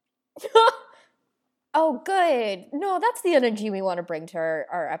Oh, good. No, that's the energy we want to bring to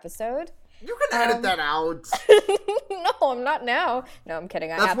our episode. You can edit that out. No, I'm not now. No, I'm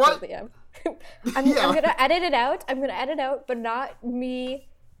kidding. I That's absolutely am. I'm Yeah. going to edit it out. I'm going to edit out, but not me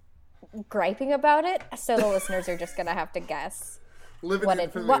griping about it. So the listeners are just going to have to guess Live in what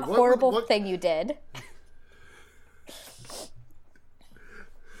infamy. horrible thing you did.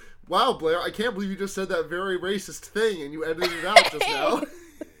 Wow, Blair, I can't believe you just said that very racist thing and you edited it out just now.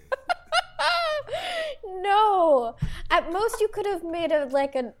 No. At most you could have made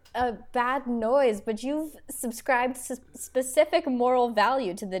a bad noise, but you've subscribed specific moral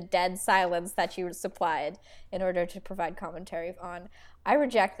value to the dead silence that you supplied in order to provide commentary on. I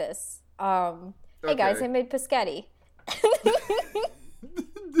reject this. Hey guys, I made Paschetti.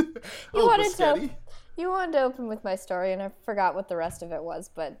 You wanted to open with my story, and I forgot what the rest of it was.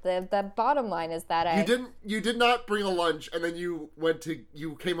 But the bottom line is that you did not bring a lunch, and then you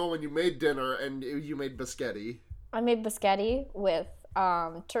came home and you made dinner, and you made biscotti. I made biscotti with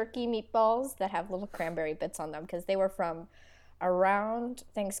turkey meatballs that have little cranberry bits on them because they were from around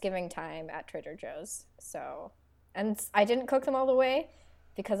Thanksgiving time at Trader Joe's. So, and I didn't cook them all the way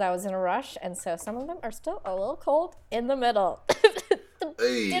because I was in a rush, and so some of them are still a little cold in the middle.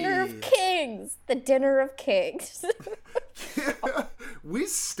 Dinner of Kings. The Dinner of Kings. We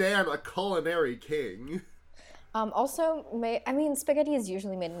stand a culinary king. Also, spaghetti is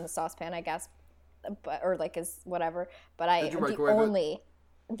usually made in a saucepan, I guess, or is whatever. But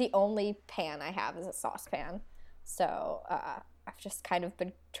the only pan I have is a saucepan. So I've just kind of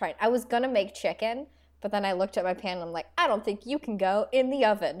been trying. I was gonna make chicken, but then I looked at my pan and I'm like, I don't think you can go in the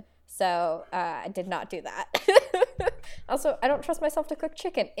oven. So I did not do that. Also, I don't trust myself to cook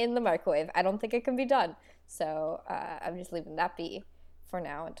chicken in the microwave. I don't think it can be done. So I'm just leaving that be for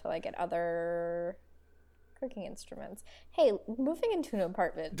now until I get other cooking instruments. Hey, moving into an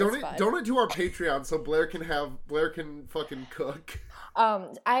apartment. Donate to our Patreon so Blair can fucking cook.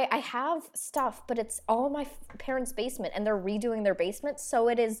 I have stuff, but it's all in my parents' basement, and they're redoing their basement, so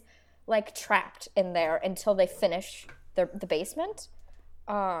it is trapped in there until they finish the basement.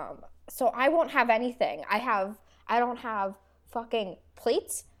 So I won't have anything. I don't have fucking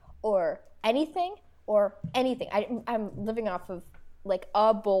plates or anything. I'm living off of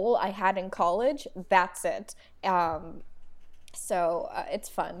a bowl I had in college. That's it. So it's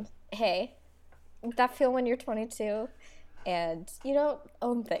fun. Hey, that feel when you're 22 and you don't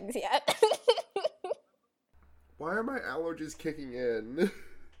own things yet. Why are my allergies kicking in?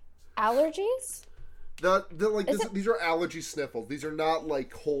 Allergies? These are allergy sniffles. These are not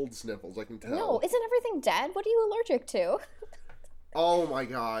cold sniffles, I can tell. No, isn't everything dead? What are you allergic to? Oh my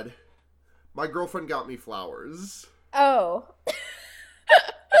god. My girlfriend got me flowers. Oh.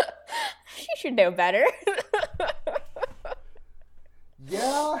 She should know better.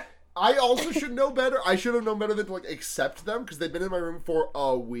 Yeah, I also should know better. I should have known better than to accept them because they've been in my room for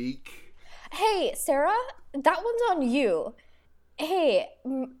a week. Hey, Sarah, that one's on you. Hey,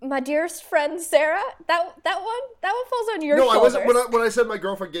 my dearest friend Sarah, that one falls on your shoulders. I wasn't. When I said my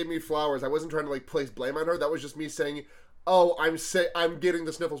girlfriend gave me flowers, I wasn't trying to place blame on her. That was just me saying, "Oh, I'm getting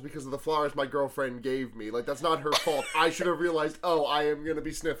the sniffles because of the flowers my girlfriend gave me." That's not her fault. I should have realized. Oh, I am gonna be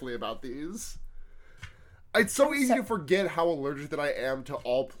sniffly about these. It's so easy to forget how allergic that I am to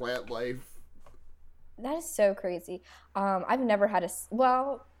all plant life. That is so crazy. I've never had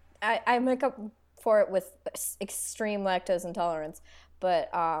I make up for it with extreme lactose intolerance, but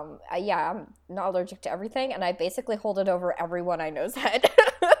I'm not allergic to everything, and I basically hold it over everyone I know's head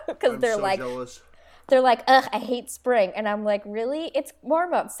because they're so jealous. They're like, ugh, I hate spring, and I'm like, really? It's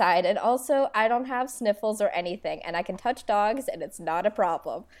warm outside, and also I don't have sniffles or anything, and I can touch dogs, and it's not a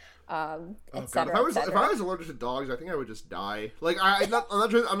problem. If I was allergic to dogs, I think I would just die. I'm not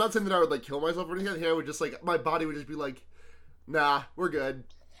saying that I would kill myself or anything. I think I would just my body would just be like, nah, we're good.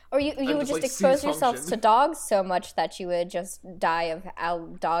 Or you would just expose yourself to dogs so much that you would just die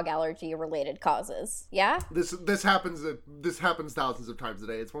of dog allergy related causes. Yeah? This happens thousands of times a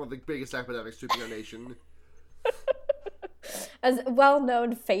day. It's one of the biggest epidemics sweeping our nation. As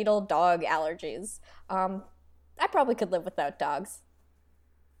well-known fatal dog allergies. I probably could live without dogs.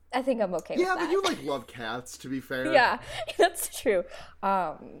 I think I'm okay with that. Yeah, but you love cats, to be fair. Yeah, that's true.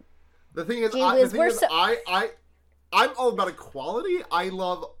 The thing is, I'm all about equality. I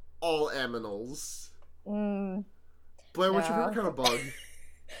love all aminals. Blair, what's your favorite kind of bug?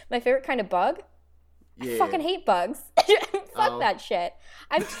 My favorite kind of bug? Yeah. I fucking hate bugs. Fuck that shit.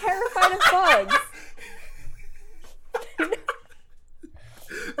 I'm terrified of bugs.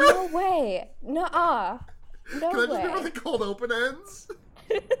 No way. Nuh-uh. No way. Can I just remember the cold open ends?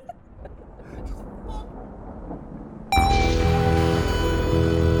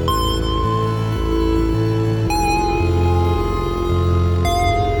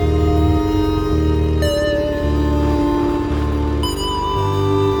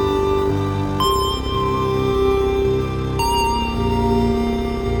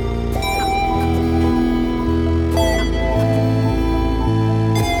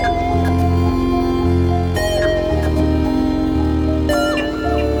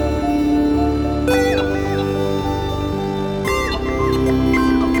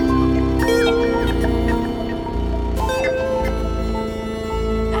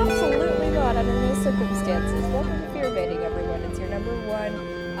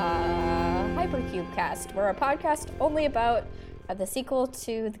 Podcast. We're a podcast only about the sequel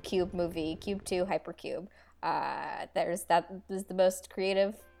to the Cube movie, Cube 2 Hypercube. That is the most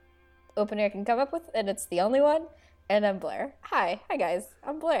creative opening I can come up with, and it's the only one. And I'm Blair. Hi guys.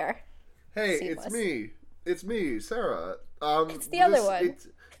 I'm Blair. Hey, Seamless. It's me, Sarah. It's the other one.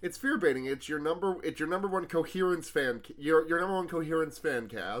 It's fear baiting. It's your number one coherence fan. Your number one coherence fan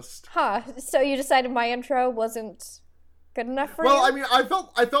cast. Huh. So you decided my intro wasn't good enough for you? Well, I mean, I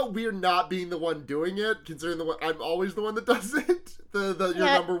felt weird not being the one doing it, considering I'm always the one that does it. Your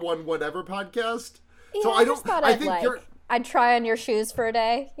number one whatever podcast. Yeah, so I think I'd try on your shoes for a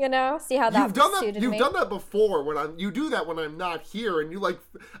day, see how that suited me. You've done that before you do that when I'm not here, and you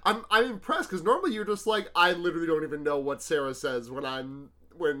I'm impressed because normally you're just like, I literally don't even know what Sarah says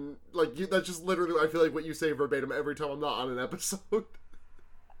that's just literally, I feel like what you say verbatim every time I'm not on an episode.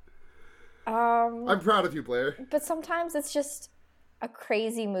 I'm proud of you, Blair. But sometimes it's just a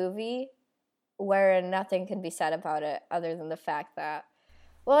crazy movie where nothing can be said about it other than the fact that,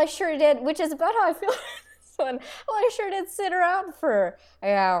 well, I sure did, which is about how I feel this one. Well, I sure did sit around for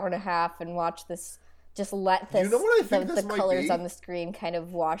an hour and a half and watch this, just let this, the colors on the screen kind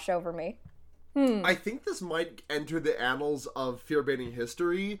of wash over me. I think this might enter the annals of fear-baiting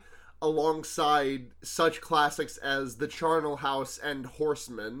history alongside such classics as The Charnel House and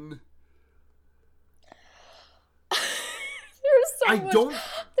Horseman. There's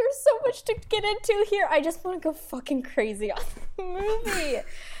so much to get into here. I just want to go fucking crazy on the movie.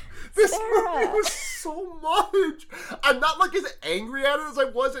 This movie was so much. I'm not as angry at it as I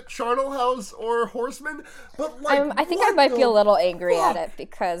was at Charnel House or Horseman, but I think I might be a little angry at it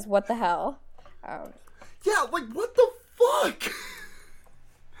because what the hell? Yeah, what the fuck?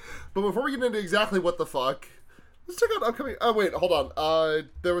 But before we get into exactly what the fuck, let's check out upcoming. Oh wait, hold on.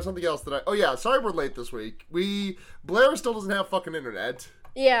 There was something else that oh yeah, sorry we're late this week. Blair still doesn't have fucking internet.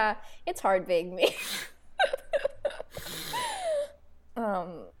 Yeah, it's hard being me.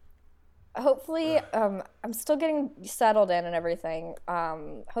 Hopefully, I'm still getting settled in and everything.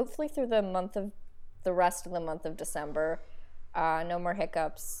 Hopefully through the rest of the month of December, no more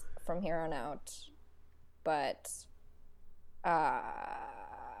hiccups from here on out. But,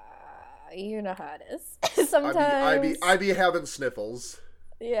 you know how it is. Sometimes I be having sniffles.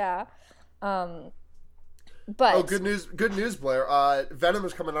 Yeah. But good news, Blair. Venom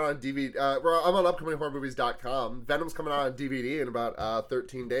is coming out on DVD. I'm on upcominghorrormovies.com. Venom's coming out on DVD in about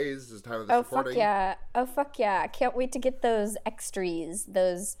 13 days. Is the time of this recording. Fuck yeah! Can't wait to get those extras,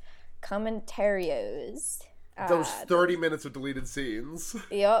 those commentarios. Those 30 minutes of deleted scenes.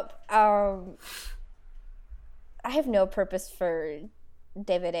 Yep. I have no purpose for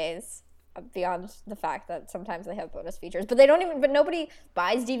DVDs beyond the fact that sometimes they have bonus features, but nobody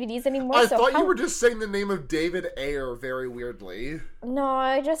buys DVDs anymore. I thought you were just saying the name of David Ayer very weirdly. No,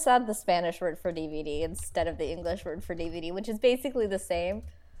 I just said the Spanish word for DVD instead of the English word for DVD, which is basically the same,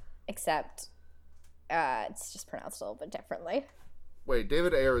 except it's just pronounced a little bit differently. Wait,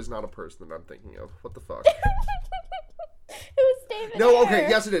 David Ayer is not a person that I'm thinking of. What the fuck? Who's David Ayer? No, okay,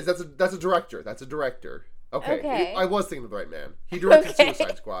 yes it is. That's a director. That's a director. Okay. I was thinking of the right man. He directed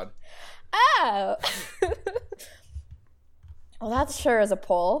Suicide Squad. Oh. Well, that sure is a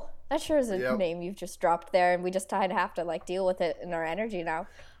pull. That sure is a name you've just dropped there, and we just kind of have to deal with it in our energy now.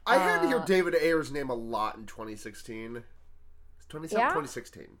 I had to hear David Ayer's name a lot in 2016.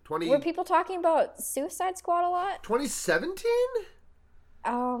 2016. Were people talking about Suicide Squad a lot? 2017?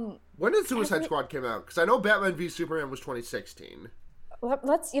 When did Suicide Squad come out? Because I know Batman v Superman was 2016.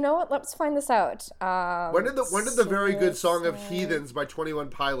 Let's find this out. When did the very good song of Heathens by 21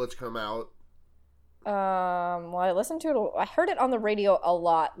 Pilots come out? Well, I listened to it. I heard it on the radio a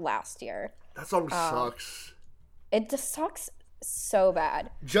lot last year. That song sucks. It just sucks so bad.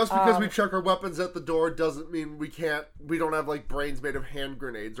 Just because we chuck our weapons at the door doesn't mean we don't have brains made of hand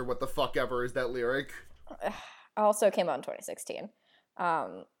grenades or what the fuck ever is that lyric. Also came out in 2016.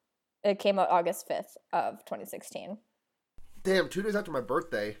 It came out August 5th of 2016. Damn, 2 days after my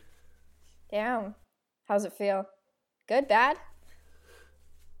birthday. Damn. How's it feel? Good? Bad?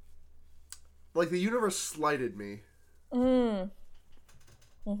 Like the universe slighted me. Well,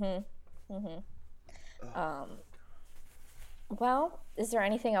 is there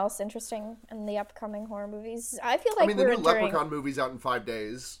anything else interesting in the upcoming horror movies? I feel like the new Leprechaun movie's out in 5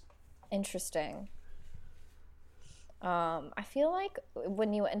 days. Interesting. I feel like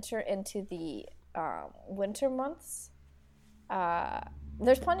when you enter into the winter months,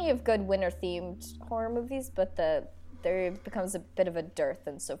 there's plenty of good winter-themed horror movies, but there becomes a bit of a dearth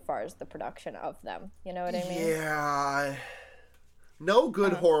insofar as the production of them. You know what I mean? Yeah. No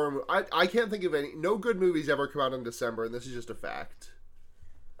good horror. I can't think of any. No good movies ever come out in December, and this is just a fact.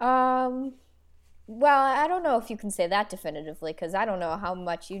 Well, I don't know if you can say that definitively because I don't know how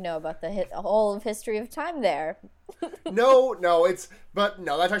much you know about the whole of history of time there. No, that's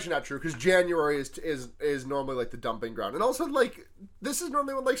actually not true because January is normally like the dumping ground, and also like this is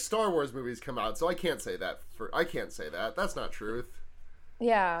normally when like Star Wars movies come out, so I can't say that. That's not truth.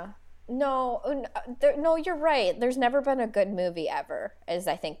 Yeah, no, no, you're right. There's never been a good movie ever. Is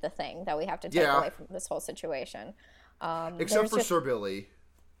I think the thing that we have to take away from this whole situation. Except for Sir Billy.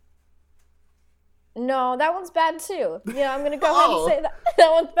 No, that one's bad too. Yeah, I'm gonna go ahead and say that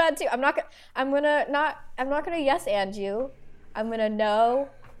that one's bad too. I'm not gonna yes and you. I'm gonna no,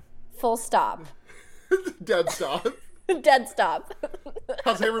 full stop. Dead stop. Dead stop.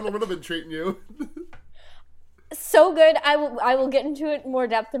 How's Harold Would have been treating you? So good. I will get into it in more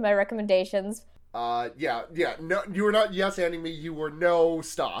depth in my recommendations. Yeah. No, you were not yes anding me. You were no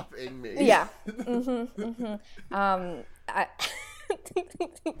stopping me. Yeah.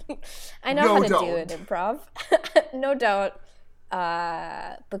 I know how to do an improv. No, don't.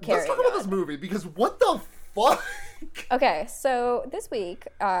 But carry Let's talk about this movie because what the fuck? Okay, so this week,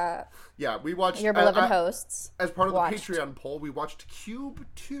 we watched your beloved hosts as part of the Patreon poll. We watched Cube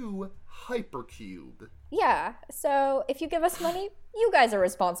 2 Hypercube. Yeah, so if you give us money, you guys are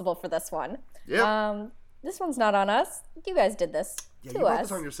responsible for this one. Yeah. This one's not on us. You guys did this to us. You brought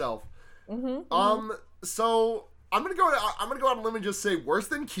this on yourself. So I'm gonna go out on a limb and just say worse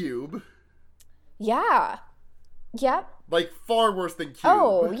than Cube. Yeah. Yep. Like far worse than Cube.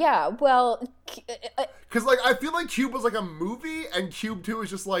 Oh yeah. Well, because like I feel like Cube was like a movie, and Cube 2 is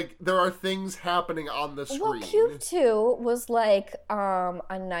just like there are things happening on the screen. Well, Cube 2 was like a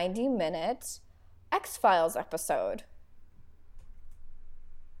 90-minute X-Files episode.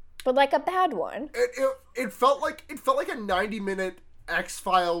 But like a bad one. It felt like a 90-minute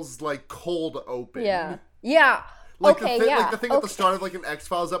X-Files like cold open. Yeah. Yeah. Like the thing at the start of like an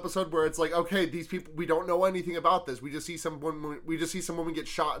X-Files episode where it's like, okay, these people, we don't know anything about this. We just see some woman get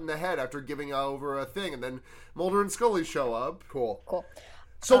shot in the head after giving over a thing, and then Mulder and Scully show up. Cool.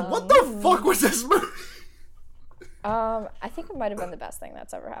 So what the fuck was this movie? I think it might have been the best thing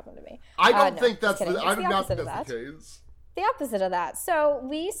that's ever happened to me. I do not think that's the case. The opposite of that. So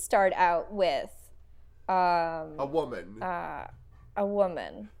we start out with a woman. A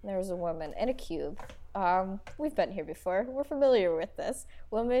woman. There's a woman in a cube. We've been here before. We're familiar with this.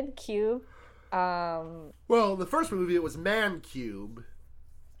 Woman, cube. Well, the first movie it was Man Cube.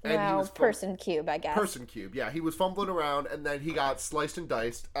 And he was Person Cube, I guess. Person Cube, yeah. He was fumbling around, and then he got sliced and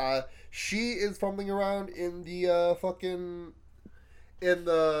diced. She is fumbling around in the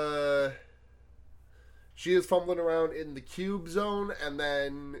She is fumbling around in the cube zone, and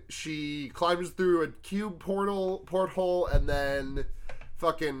then she climbs through a cube porthole, and then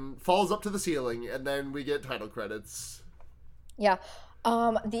fucking falls up to the ceiling, and then we get title credits. Yeah.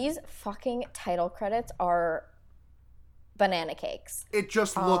 These fucking title credits are banana cakes. It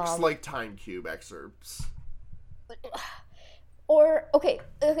just looks like Time Cube excerpts. Or okay,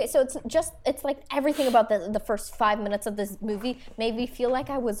 so it's like everything about the first 5 minutes of this movie made me feel like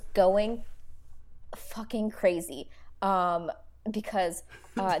I was going fucking crazy. Because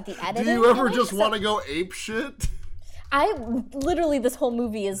the editing. Do you ever just want to go ape shit? I literally, this whole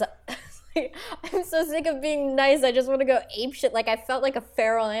movie is I'm so sick of being nice. I just want to go ape shit. Like I felt like a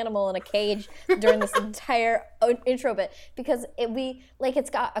feral animal in a cage during this entire intro bit because it's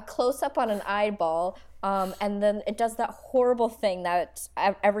got a close up on an eyeball, and then it does that horrible thing that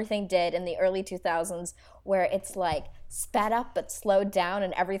everything did in the early 2000s, where it's like sped up but slowed down,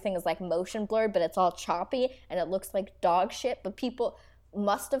 and everything is like motion blurred, but it's all choppy and it looks like dog shit. But people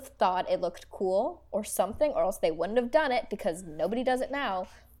must have thought it looked cool or something, or else they wouldn't have done it because nobody does it now.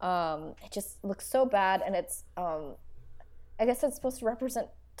 It just looks so bad, and it's I guess it's supposed to represent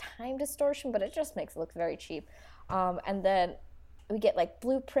time distortion, but it just makes it look very cheap. And then we get like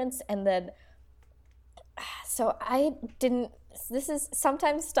blueprints, and then this is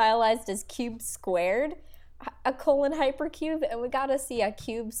sometimes stylized as cube squared, a colon hypercube, and we gotta see a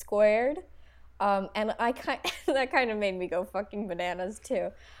cube squared. And that kind of made me go fucking bananas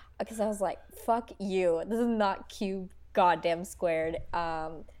too, because I was like, fuck you, this is not cube goddamn squared.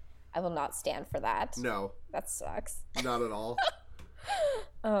 I will not stand for that. No, that sucks. Not at all.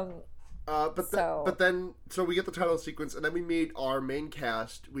 But then we get the title sequence, and then we meet our main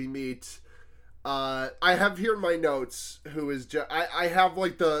cast. We meet I have here in my notes who is I have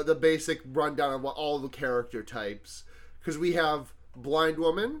like the basic rundown of all the character types, because we have blind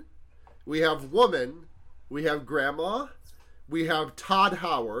woman, we have woman, we have grandma, we have Todd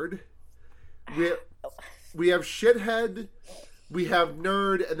Howard, we have shithead, we have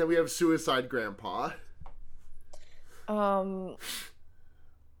nerd, and then we have suicide grandpa.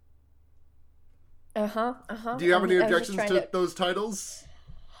 Do you have any objections to those titles?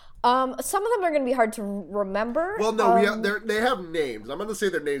 Some of them are going to be hard to remember. Well, no, they have names. I'm going to say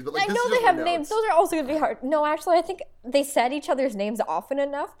their names, but like I know they have names. Those are also going to be hard. No, actually, I think they said each other's names often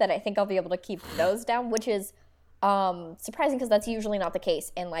enough that I think I'll be able to keep those down, which is surprising because that's usually not the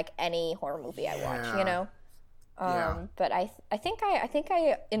case in like any horror movie I watch. You know. But I think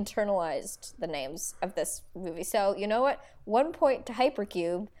I internalized the names of this movie. So you know what? 1 point to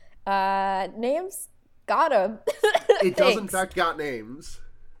Hypercube. Names got them. It does in fact got names.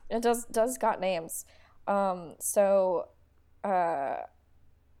 It does got names. So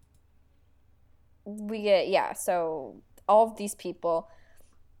we get so all of these people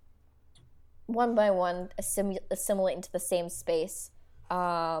one by one assimilate into the same space.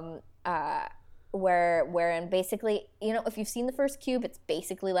 Wherein basically, you know, if you've seen the first Cube, it's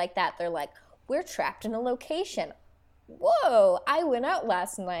basically like that. They're like, we're trapped in a location. Whoa, I went out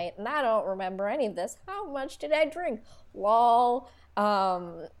last night and I don't remember any of this. How much did I drink? Lol.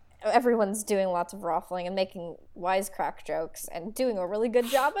 Everyone's doing lots of ruffling and making wisecrack jokes and doing a really good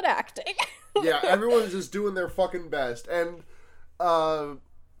job at acting. Yeah, everyone's just doing their fucking best. And, God,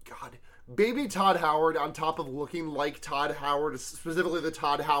 baby Todd Howard, on top of looking like Todd Howard, specifically the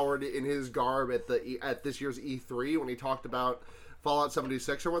Todd Howard in his garb at this year's E3 when he talked about Fallout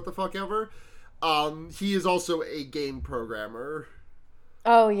 76 or what the fuck ever, he is also a game programmer.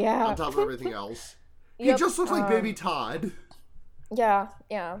 Oh, yeah. On top of everything else. He just looks like baby Todd. Yeah.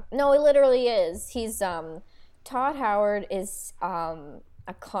 No, he literally is. He's, Todd Howard is, a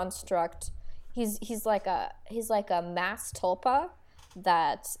construct. He's like a mass tulpa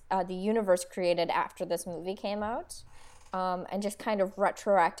that the universe created after this movie came out, and just kind of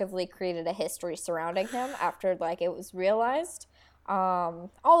retroactively created a history surrounding him after like it was realized. All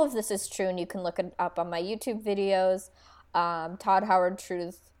of this is true, and you can look it up on my YouTube videos,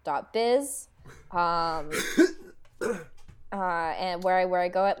 toddhowardtruth.biz, and where I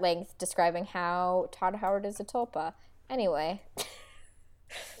go at length describing how Todd Howard is a tulpa. Anyway,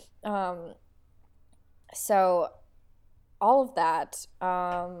 so all of that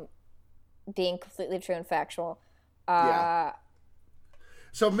being completely true and factual.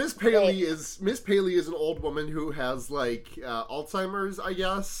 So Miss Paley is an old woman who has like Alzheimer's, I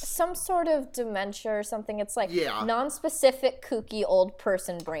guess. Some sort of dementia or something. It's like non-specific kooky old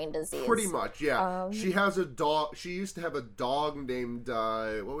person brain disease. Pretty much, yeah. She has a dog. She used to have a dog named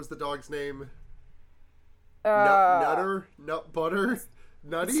what was the dog's name? Nutter, Nut Butter,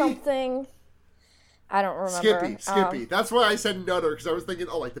 Nutty something. I don't remember. Skippy. That's why I said Nutter, because I was thinking,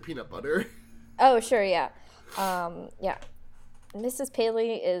 like the peanut butter. Oh, sure, yeah. Yeah. Mrs.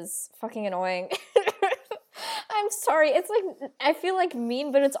 Paley is fucking annoying. I'm sorry. It's like, I feel like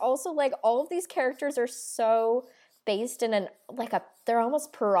mean, but it's also like all of these characters are so based in they're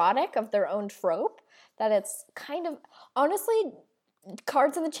almost parodic of their own trope that it's kind of, honestly,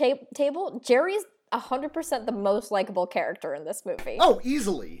 cards on the table, Jerry's 100% the most likable character in this movie. Oh,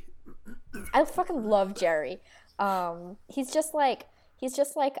 easily. I fucking love Jerry. He's just like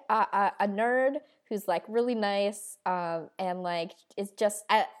a nerd who's like really nice, and like is just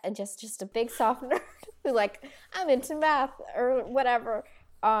a big soft nerd who like, I'm into math or whatever,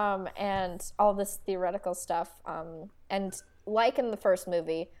 and all this theoretical stuff. And like in the first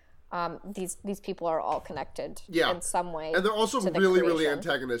movie, these people are all connected in some way. And they're also really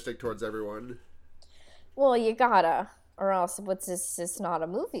antagonistic towards everyone. Well, you gotta, or else what's this is not a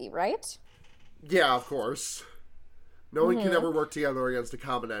movie, right? Yeah, of course. No one can ever work together against a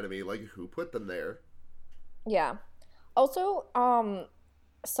common enemy. Like, who put them there? Yeah. Also,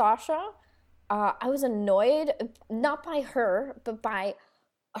 Sasha, I was annoyed, not by her, but by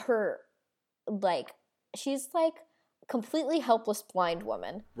her, like, she's like completely helpless blind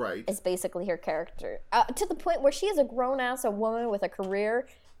woman. Right. Is basically her character. To the point where she is a grown-ass woman with a career,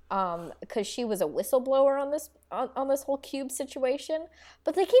 because she was a whistleblower on this whole Cube situation,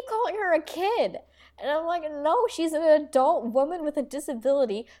 but they keep calling her a kid, and I'm like, no, she's an adult woman with a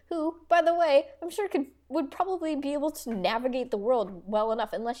disability who, by the way, I'm sure would probably be able to navigate the world well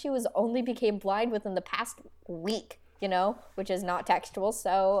enough, unless she only became blind within the past week, you know, which is not textual,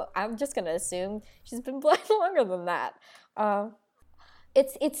 so I'm just gonna assume she's been blind longer than that.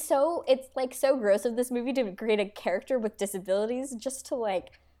 It's so gross of this movie to create a character with disabilities just to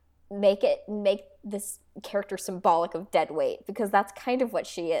like make this character symbolic of dead weight, because that's kind of what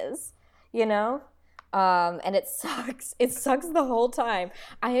she is, you know? And it sucks. It sucks the whole time.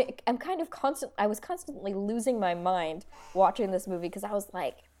 I was constantly losing my mind watching this movie, because I was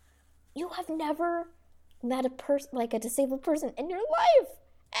like, you have never met a disabled person in your life,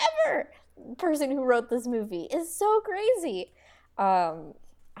 ever. The person who wrote this movie is so crazy. I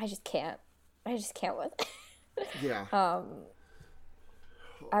just can't. I just can't with it. Yeah.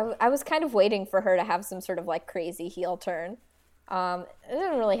 I was kind of waiting for her to have some sort of like crazy heel turn. It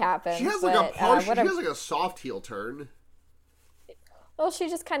didn't really happen. She has like she has like a soft heel turn. Well, she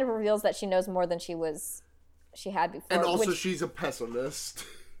just kind of reveals that she knows more than she had before. And also, she's a pessimist.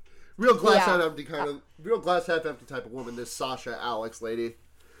 Real glass half empty type of woman. This Sasha Alex lady.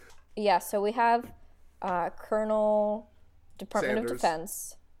 Yeah. So we have Colonel Department of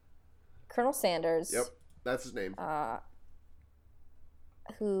Defense, Colonel Sanders. Yep, that's his name.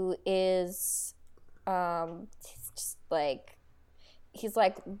 Who is, he's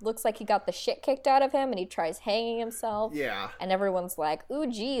like, looks like he got the shit kicked out of him, and he tries hanging himself. Yeah. And everyone's like, "Ooh,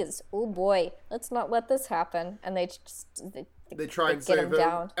 geez, oh boy, let's not let this happen." And they try and save him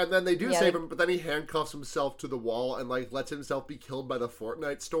down. And then they do save him, but then he handcuffs himself to the wall and like lets himself be killed by the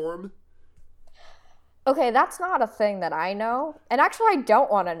Fortnite storm. Okay, that's not a thing that I know. And actually, I don't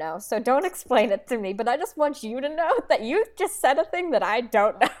want to know, so don't explain it to me. But I just want you to know that you just said a thing that I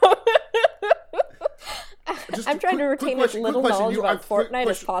don't know. I'm trying to retain as little knowledge about Fortnite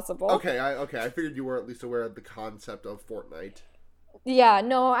as possible. Okay, I figured you were at least aware of the concept of Fortnite. Yeah,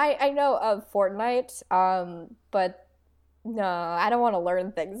 no, I know of Fortnite, but no, I don't want to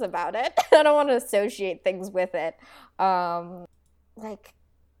learn things about it. I don't want to associate things with it.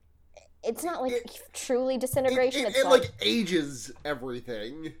 It's not like truly disintegration. It like ages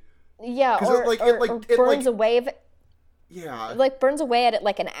everything. Yeah, or burns away. Yeah, like burns away at it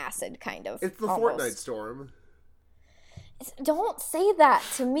like an acid kind of. It's the Fortnite storm. Don't say that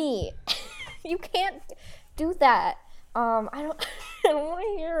to me. You can't do that. I don't want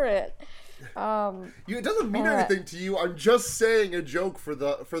to hear it. It doesn't mean anything to you. I'm just saying a joke for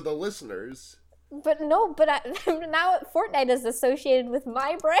the listeners. But no, now Fortnite is associated with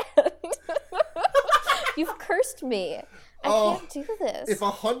my brand. You've cursed me. I can't do this. If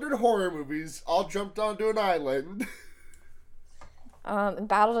 100 horror movies all jumped onto an island, and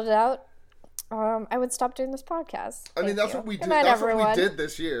battled it out, I would stop doing this podcast. I mean, that's what we did. That's what we did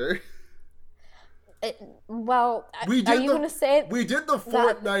this year. Are you going to say we did the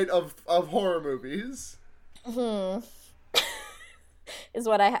Fortnite of horror movies? Is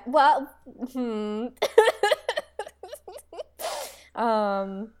what I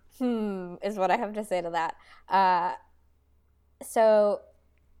is what I have to say to that. So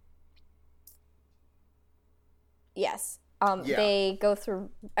yes. They go through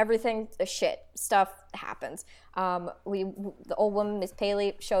everything. Stuff happens. The old woman, Miss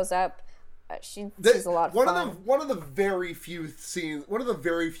Paley, shows up. She's a lot of fun. One of the very few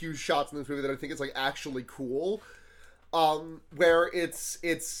shots in this movie that I think is like actually cool. Where it's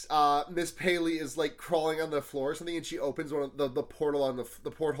Miss Paley is like crawling on the floor or something, and she opens one of the porthole on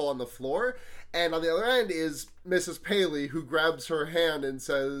the floor, and on the other end is Mrs. Paley, who grabs her hand and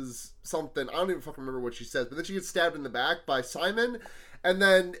says something. I don't even fucking remember what she says, but then she gets stabbed in the back by Simon, and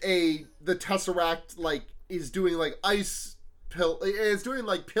then the Tesseract like is doing like it's doing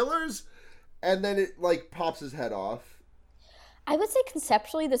like pillars, and then it like pops his head off. I would say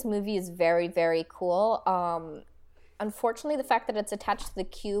conceptually this movie is very, very cool. Unfortunately, the fact that it's attached to the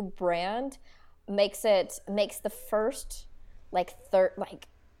Cube brand makes the first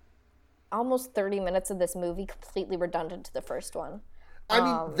almost 30 minutes of this movie completely redundant to the first one. I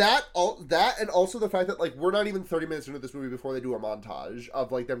mean, that and also the fact that like we're not even 30 minutes into this movie before they do a montage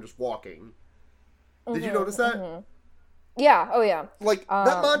of like them just walking. Did you notice that? Mm-hmm. Yeah. Oh yeah. Like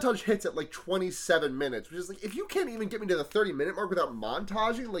that montage hits at like 27 minutes, which is like if you can't even get me to the 30-minute mark without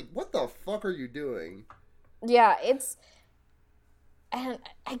montaging, like what the fuck are you doing? Yeah, and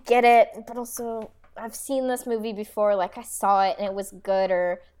I get it, but also I've seen this movie before. Like I saw it and it was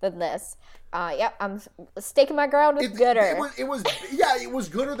gooder than this. I'm staking my ground with gooder. It was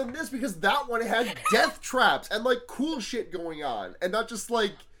gooder than this because that one had death traps and like cool shit going on, and not just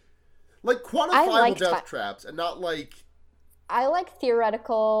like quantifiable death traps, and not like. I like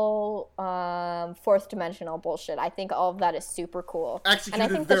theoretical, fourth dimensional bullshit. I think all of that is super cool. Executed and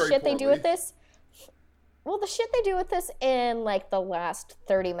I think very the shit poorly. They do with this. Well, the shit they do with this in like the last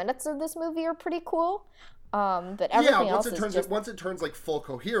 30 minutes of this movie are pretty cool. But everything else is just... once it turns like full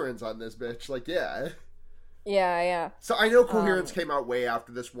coherence on this bitch, like yeah. Yeah. So I know coherence came out way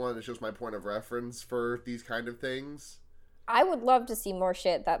after this one. It's just my point of reference for these kind of things. I would love to see more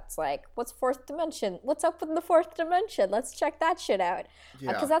shit that's like, what's fourth dimension? What's up with the fourth dimension? Let's check that shit out.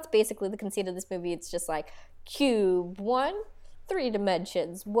 Because that's basically the conceit of this movie. It's just like, cube 1, 3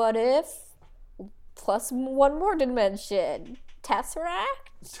 dimensions. What if plus one more dimension?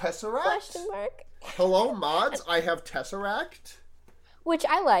 Tesseract? Question mark. Hello, mods. I have Tesseract. Which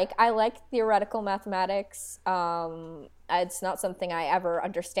I like. I like theoretical mathematics. And It's not something I ever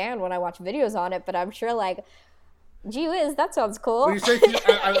understand when I watch videos on it, but I'm sure like, gee whiz, that sounds cool. When you say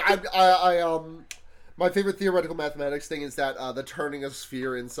my favorite theoretical mathematics thing is that the turning a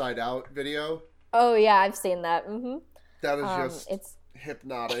sphere inside out video. Oh yeah, I've seen that. Mm-hmm. That is just it's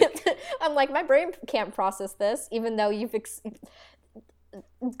hypnotic. I'm like, my brain can't process this, even though you've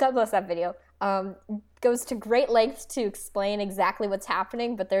God bless that video. Goes to great lengths to explain exactly what's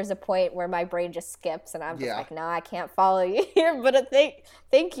happening, but there's a point where my brain just skips, and I'm just like, no, I can't follow you here. But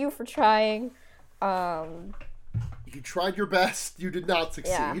thank you for trying. You tried your best. You did not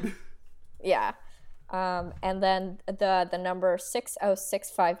succeed. Yeah. And then the number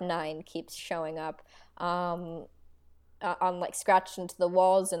 60659 keeps showing up on like scratched into the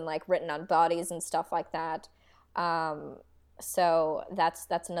walls and like written on bodies and stuff like that. So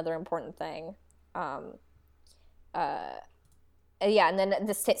that's another important thing. Yeah, and then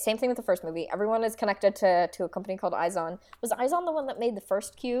the same thing with the first movie. Everyone is connected to a company called Izon. Was Izon the one that made the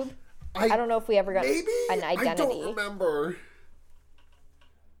first cube? I don't know if we ever got an identity. I don't remember.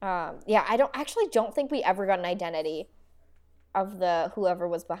 Yeah, I don't think we ever got an identity of whoever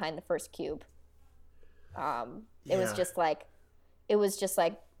was behind the first cube. It was just like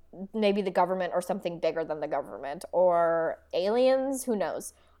maybe the government or something bigger than the government or aliens, who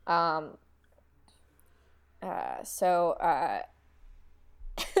knows. So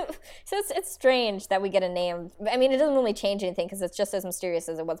it's strange that we get a name. I mean, it doesn't really change anything because it's just as mysterious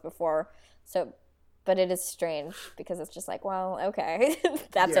as it was before. So, but it is strange because it's just like, well, okay,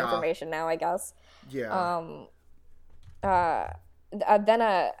 that's information now, I guess. Yeah. Then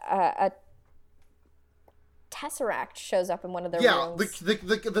a Tesseract shows up in one of their rooms.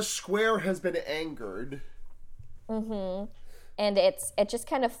 The square has been angered. Mm-hmm. And it just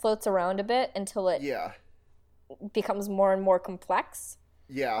kind of floats around a bit until it becomes more and more complex.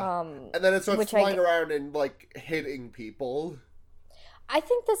 Yeah. And then it starts flying around and like hitting people. I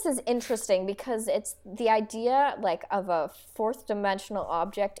think this is interesting because it's the idea like of a fourth dimensional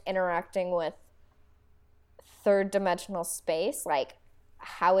object interacting with third dimensional space. Like,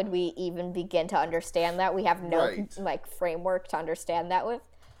 how would we even begin to understand that? We have no like framework to understand that with.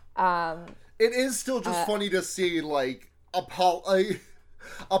 It is still just funny to see like a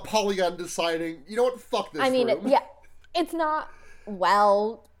polygon deciding, you know what, fuck this room. It's not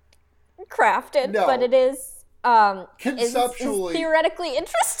well crafted, but it is conceptually is theoretically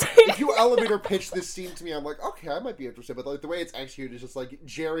interesting. If you elevator pitch this scene to me, I'm like, okay, I might be interested, but like the way it's executed is just like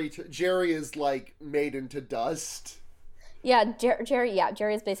Jerry is like made into dust. Yeah, Jerry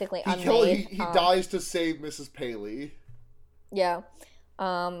is basically unmade. He dies to save Mrs. Paley. Yeah.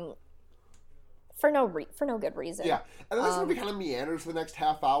 For no good reason. Yeah, and then this movie kind of meanders for the next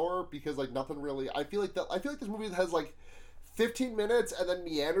half hour because like nothing really. I feel like this movie has like 15 minutes and then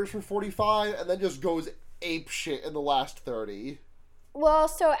meanders for 45 and then just goes ape shit in the last 30. Well,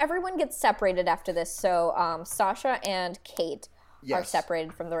 so everyone gets separated after this. So Sasha and Kate are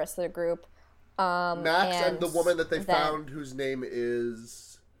separated from the rest of the group. Max and the woman that they found, whose name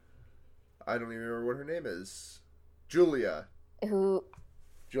is, I don't even remember what her name is. Julia. Julia.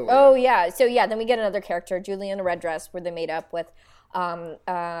 Oh, yeah. So, yeah, then we get another character, Julia in a red dress, where they made up with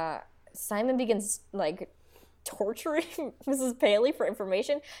Simon begins, like, torturing Mrs. Paley for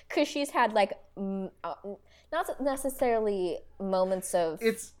information because she's had, like, not necessarily moments of...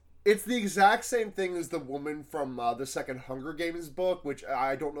 It's the exact same thing as the woman from the second Hunger Games book, which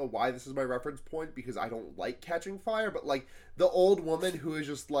I don't know why this is my reference point because I don't like Catching Fire, but like the old woman who is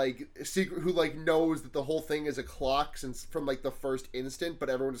just like who like knows that the whole thing is a clock since from like the first instant, but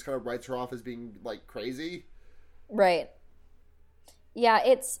everyone just kind of writes her off as being like crazy. Right. Yeah,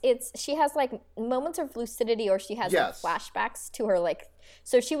 it's she has like moments of lucidity, or she has like flashbacks to her like.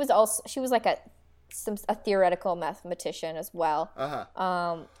 So she was like a theoretical mathematician as well.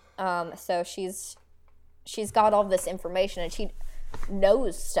 So she's got all this information and she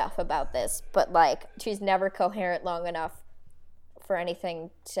knows stuff about this, but like she's never coherent long enough for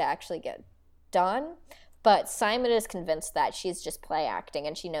anything to actually get done. But Simon is convinced that she's just play acting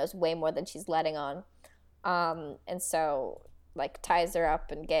and she knows way more than she's letting on. And so like ties her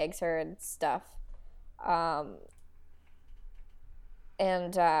up and gags her and stuff.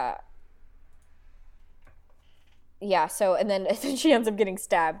 Yeah, so, and then she ends up getting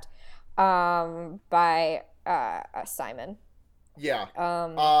stabbed by Simon.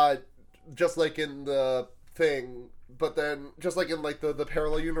 Yeah. Just like in the thing, but then, just like in like the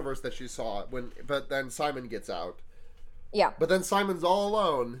parallel universe that she saw, but then Simon gets out. Yeah. But then Simon's all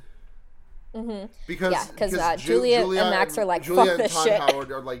alone. Mm-hmm. Because Julia and Max are like, fuck this shit. Julia and Todd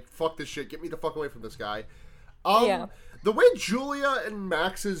Howard are like, fuck this shit, get me the fuck away from this guy. The way Julia and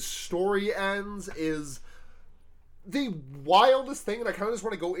Max's story ends is... the wildest thing, and I kind of just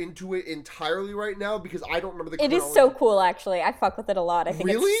want to go into it entirely right now because I don't remember the chronology. It is so cool, actually. I fuck with it a lot. I think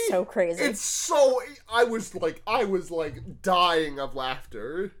it's so crazy. It's so... I was dying of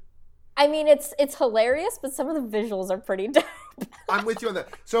laughter. I mean, it's hilarious, but some of the visuals are pretty dope. I'm with you on that.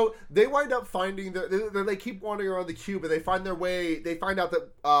 So they wind up finding they keep wandering around the cube, and they find their way. They find out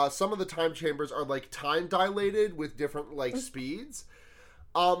that some of the time chambers are like time dilated with different like speeds.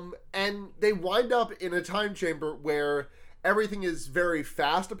 And they wind up in a time chamber where everything is very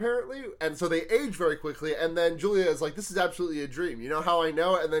fast, apparently, and so they age very quickly, and then Julia is like, this is absolutely a dream. You know how I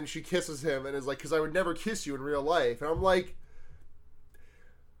know? And then she kisses him and is like, because I would never kiss you in real life. And I'm like,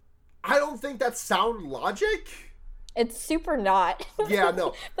 I don't think that's sound logic. It's super not. Yeah,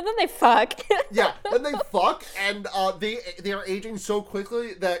 no. But then they fuck. Yeah, then they fuck, and they are aging so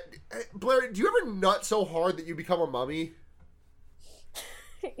quickly that... Blair, do you ever nut so hard that you become a mummy?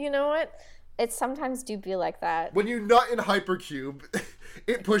 You know what? It sometimes do be like that. When you nut in Hypercube,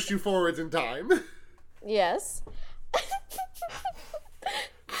 it pushed you forwards in time. Yes.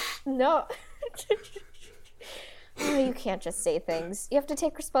 No. Oh, you can't just say things. You have to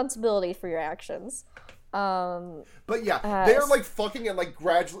take responsibility for your actions. But yeah, they are like fucking and like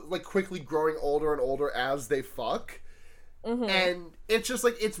gradually, like quickly growing older and older as they fuck. Mm-hmm. And it's just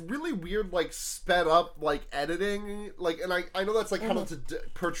like, it's really weird, like sped up, like editing, like, and I know that's like kind of to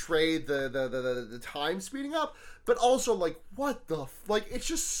portray the time speeding up, but also like, what the, like, it's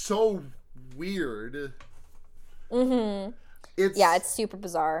just so weird. Mm-hmm. It's super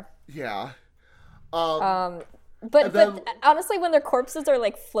bizarre. Yeah. But honestly, when their corpses are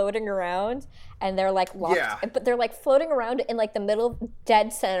like floating around and they're like locked, but they're like floating around in like the middle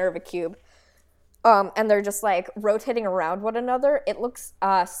dead center of a cube. And they're just like rotating around one another. It looks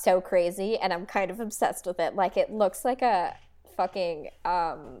so crazy, and I'm kind of obsessed with it. Like, it looks like a fucking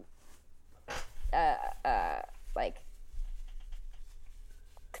like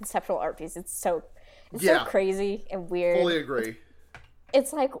conceptual art piece. It's so crazy and weird. Fully agree.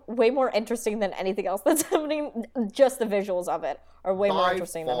 It's like way more interesting than anything else that's happening. Just the visuals of it are way more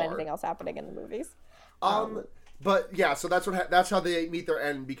interesting than anything else happening in the movies. But yeah, so that's how they meet their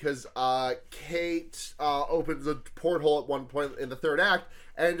end, because Kate opens a porthole at one point in the third act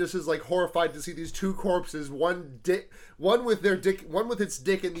and just is like horrified to see these two corpses, one with its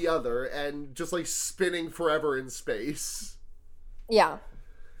dick in the other, and just like spinning forever in space. Yeah.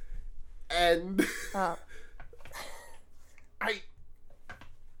 And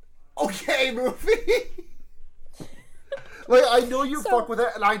okay, movie. Like, I know you fuck with it,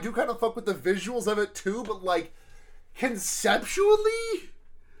 and I do kind of fuck with the visuals of it too, but like, conceptually,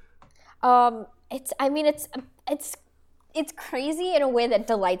 it's crazy in a way that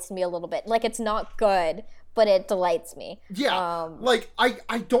delights me a little bit. Like, it's not good, but it delights me. Yeah, like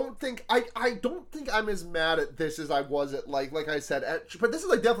I don't think I'm as mad at this as I was at like I said, but this is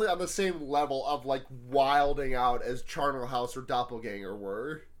like definitely on the same level of like wilding out as Charnel House or Doppelganger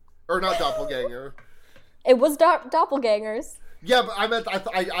were, or not Doppelganger. It was doppelgangers. Yeah, but I meant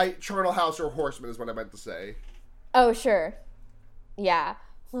I Charnel House or Horseman is what I meant to say. Oh, sure. Yeah.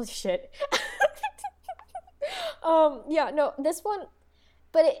 Holy shit. Yeah, no, this one,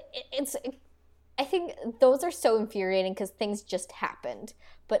 but it's I think those are so infuriating because things just happened.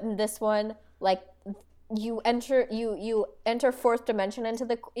 But in this one, like, you enter fourth dimension into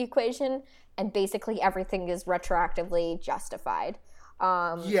the equation, and basically everything is retroactively justified.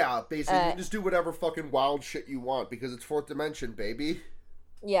 Yeah, basically, you just do whatever fucking wild shit you want because it's fourth dimension, baby.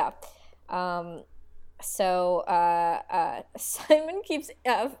 Yeah. So Simon keeps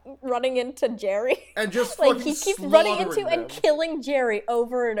running into Jerry, and just like he keeps running into and killing Jerry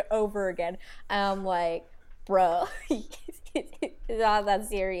over and over again. And I'm like, bro, it's not that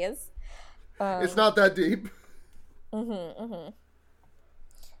serious. It's not that deep.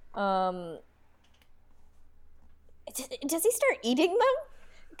 Does he start eating them?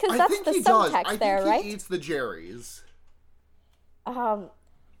 Because that's the subtext there, right? He eats the Jerry's.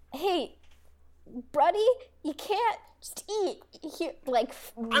 Hey, Bruddy, you can't just eat like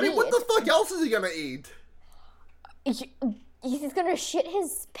meat. I mean, what the fuck else is he gonna eat? He's gonna shit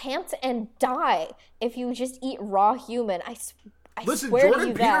his pants and die if you just eat raw human. I Listen, swear Jordan to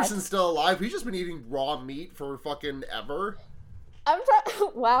you Peterson's still alive. He's just been eating raw meat for fucking ever.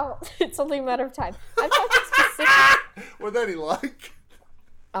 Wow, it's only a matter of time. I'm talking specifically. With any luck.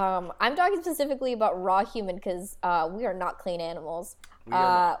 I'm talking specifically about raw human because we are not clean animals.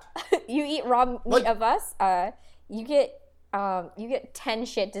 You eat raw meat of us, you get 10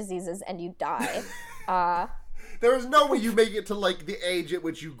 shit diseases and you die. There is no way you make it to like the age at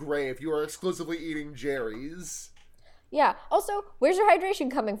which you gray if you are exclusively eating Jerry's. Yeah. Also, where's your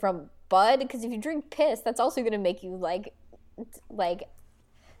hydration coming from, bud, because if you drink piss, that's also going to make you, like,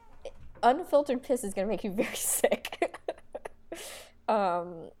 unfiltered piss is going to make you very sick.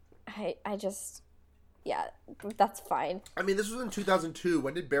 I just, yeah, that's fine. I mean, this was in 2002.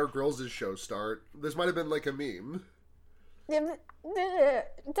 When did Bear Grylls' show start? This might have been, like, a meme. It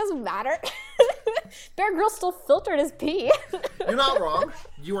doesn't matter. Bear Grylls still filtered his pee. You're not wrong.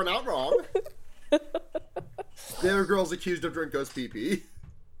 You are not wrong. Bear Grylls accused of Drinko's pee-pee.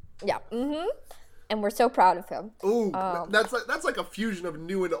 Yeah. And we're so proud of him. Ooh, that's like a fusion of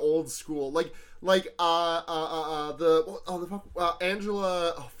new and old school. Angela.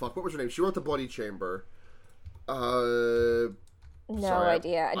 Oh fuck, what was her name? She wrote The Bloody Chamber. No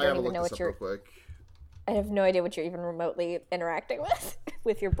idea. I don't even know what you're. I have no idea what you're even remotely interacting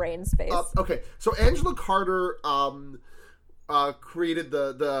with your brain space. Okay, so Angela Carter created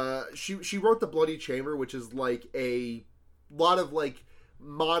she wrote The Bloody Chamber, which is like a lot of like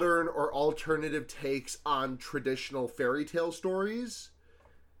modern or alternative takes on traditional fairy tale stories.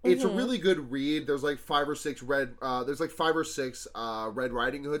 It's a really good read. There's like 5 or 6 Red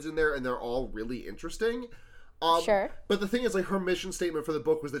Riding Hoods in there, and they're all really interesting. Sure. But the thing is, like, her mission statement for the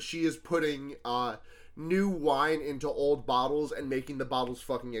book was that she is putting new wine into old bottles and making the bottles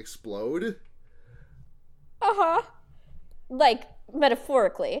fucking explode. Like,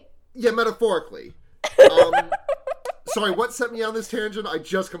 metaphorically. Yeah, metaphorically. Sorry, what set me on this tangent? I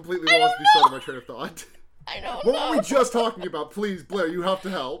just completely lost the start of my train of thought. I don't know. What were we just talking about? Please, Blair, you have to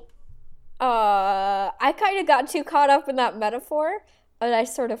help. I kind of got too caught up in that metaphor, and I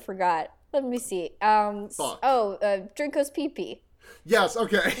sort of forgot. Let me see. Drinko's pee-pee. Yes,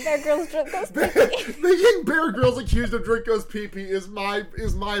 okay. Bear Grylls Drinko's pee-pee. Making Bear Grylls accused of Drinko's pee-pee is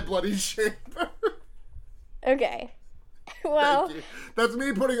my bloody chamber. Okay. Well, that's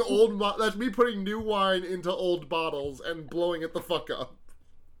me putting new wine into old bottles and blowing it the fuck up.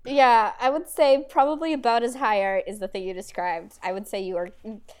 Yeah, I would say probably about as high art is the thing you described. I would say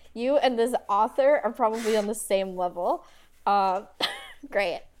you and this author are probably on the same level.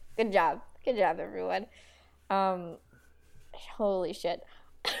 Great. Good job, everyone. Holy shit.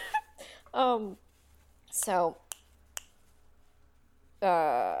 So,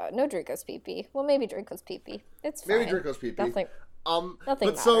 no Drinko's pee-pee. Well, maybe Drinko's pee-pee. It's fine. Maybe Drinko's pee-pee. Nothing but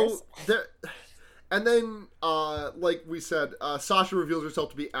matters. So and then, like we said, Sasha reveals herself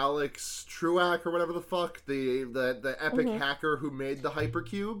to be Alex Truax or whatever the fuck, the epic hacker who made the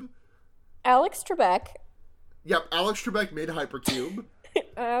Hypercube. Alex Trebek. Yep, Alex Trebek made Hypercube.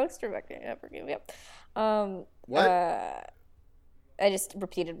 Alex Trebek made Hypercube. Yep. What? I just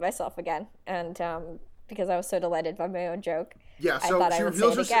repeated myself again, and because I was so delighted by my own joke. Yeah, so she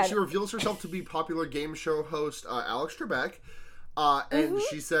reveals herself to be popular game show host Alex Trebek. And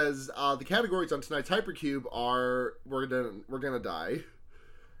she says the categories on tonight's Hypercube are we're gonna die,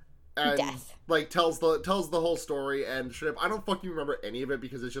 and death. Like tells the whole story. And I don't fucking remember any of it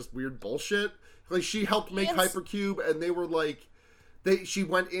because it's just weird bullshit. Like, she helped make Hypercube, and they were like, she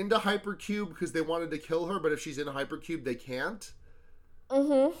went into Hypercube because they wanted to kill her, but if she's in a Hypercube, they can't.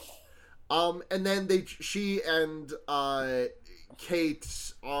 And then she and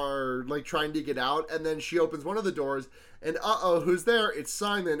Kate are like trying to get out, and then she opens one of the doors, and who's there? It's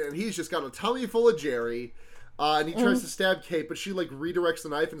Simon, and he's just got a tummy full of Jerry, and he tries to stab Kate, but she like redirects the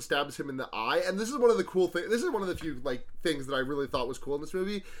knife and stabs him in the eye. And this is one of the cool things. This is one of the few like things that I really thought was cool in this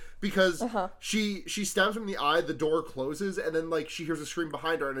movie, because she stabs him in the eye, the door closes, and then like she hears a scream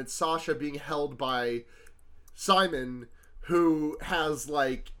behind her, and it's Sasha being held by Simon, who has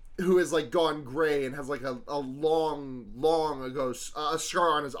gone gray and has like a long ago a scar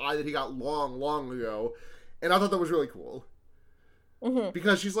on his eye that he got long ago. And I thought that was really cool.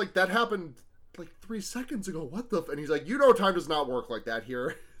 Because she's like, that happened like 3 seconds ago. What the and he's like, time does not work like that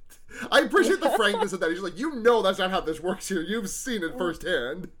here. I appreciate the frankness of that. He's like, that's not how this works here. You've seen it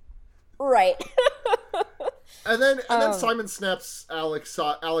firsthand. Right. and then Simon snaps Alex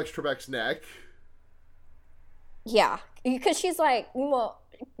Trebek's neck. Yeah. Because she's like,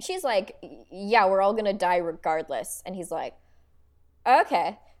 yeah, we're all gonna die regardless. And he's like,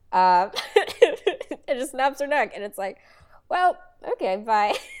 okay. It just snaps her neck, and it's like, well, okay,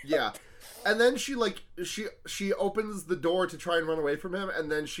 bye. Yeah. And then she opens the door to try and run away from him,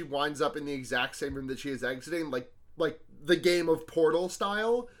 and then she winds up in the exact same room that she is exiting, like the game of Portal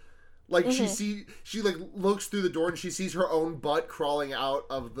style. Like she like looks through the door and she sees her own butt crawling out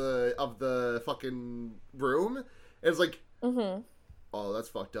of the fucking room. And it's like, oh, that's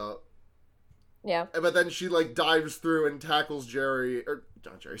fucked up. Yeah. But then she like dives through and tackles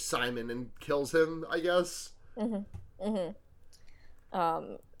Simon, and kills him, I guess. And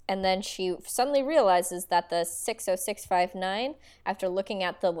and then she suddenly realizes that the 60659, after looking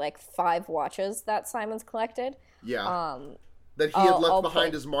at the, like, 5 watches that Simon's collected... Yeah. That he had left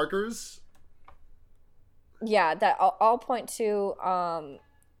behind as markers? Yeah, that I'll point to,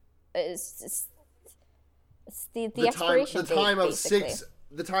 is the expiration date, basically.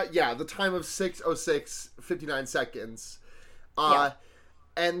 The time of 6:06:59 seconds.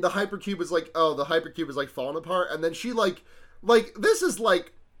 And the hypercube is like, falling apart, and then she like this is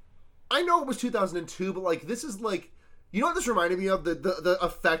like, I know it was 2002, but like this is like, you know what this reminded me of? The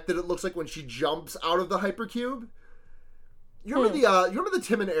effect that it looks like when she jumps out of the hypercube. You remember you remember the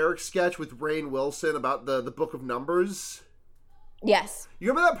Tim and Eric sketch with Rainn Wilson about the Book of Numbers? Yes. You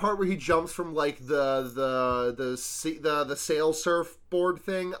remember that part where he jumps from like the sail surfboard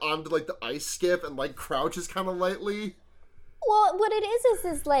thing onto like the ice skip and like crouches kind of lightly? Well, what it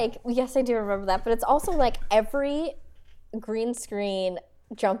is like, yes, I do remember that, but it's also like every green screen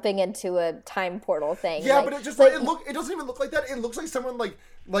jumping into a time portal thing. Yeah, like, but it just like, it doesn't even look like that. It looks like someone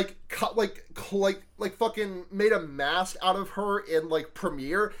fucking made a mask out of her in like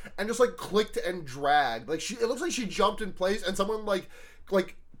Premiere and just like clicked and dragged. Like it looks like she jumped in place and someone like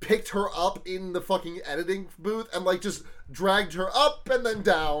picked her up in the fucking editing booth and like just dragged her up and then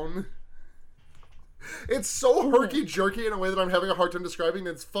down. It's so herky-jerky in a way that I'm having a hard time describing.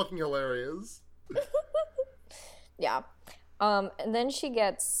 It's fucking hilarious. Yeah. And then she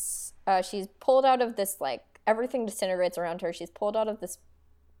gets... she's pulled out of this, like... Everything disintegrates around her. She's pulled out of this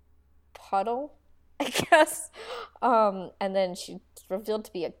puddle, I guess. And then she's revealed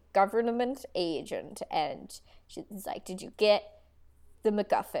to be a government agent. And she's like, did you get the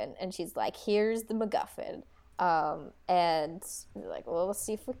MacGuffin? And she's like, here's the MacGuffin. And they're like, well, we'll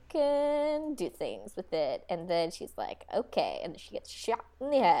see if we can do things with it. And then she's like, okay. And she gets shot in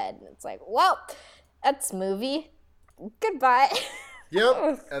the head. And it's like, well, that's movie. Goodbye.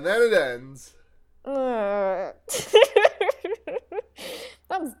 Yep. And then it ends.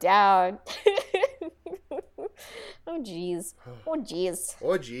 Thumbs down. Oh, jeez. Oh, jeez.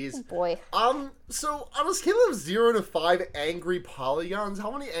 Oh, jeez. Oh, boy. So, on a scale of 0 to 5 angry polygons, how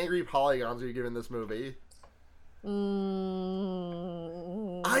many angry polygons are you giving this movie?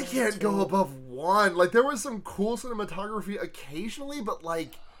 I can't go above 1. Like, there was some cool cinematography occasionally, but,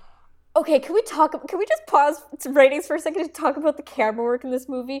 like... Okay, can we just pause ratings for a second to talk about the camera work in this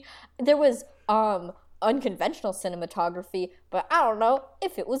movie? There was, unconventional cinematography, but I don't know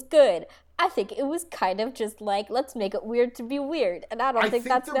if it was good. I think it was kind of just like, let's make it weird to be weird, and I don't think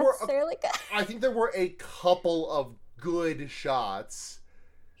that's necessarily good. I think there were a couple of good shots.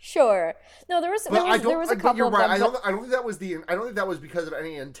 Sure. No, there was a couple you're of right. them. I don't think that was because of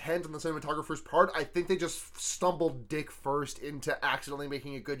any intent on the cinematographer's part. I think they just stumbled dick first into accidentally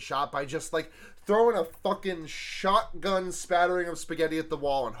making a good shot by just like throwing a fucking shotgun spattering of spaghetti at the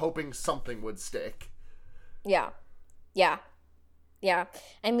wall and hoping something would stick. Yeah.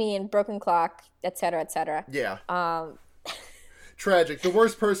 I mean, broken clock, etc., etc. Yeah. Tragic. The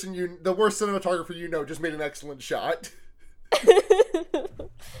worst cinematographer you know just made an excellent shot.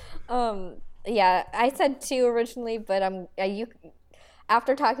 Yeah, I said 2 originally, but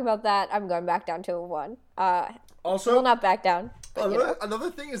after talking about that, I'm going back down to a 1. Also, will not back down. Another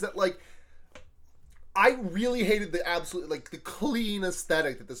thing is that, like, I really hated the the clean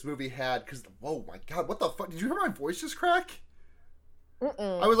aesthetic that this movie had, because, oh my god, what the fuck? Did you hear my voice just crack?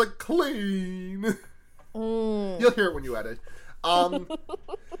 I was like, clean. You'll hear it when you edit.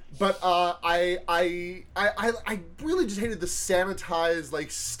 But I really just hated the sanitized,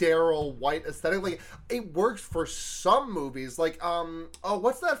 like, sterile white aesthetic. Like, it works for some movies. Like,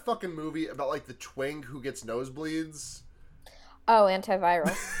 what's that fucking movie about, like, the twink who gets nosebleeds? Oh, Antiviral.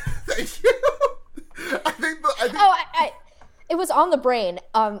 Thank you. I think it was on the brain.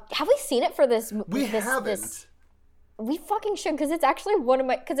 Have we seen it for this? We haven't. We fucking should, because it's actually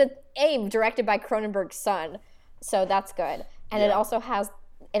because it's directed by Cronenberg's son, so that's good. And yeah. It also has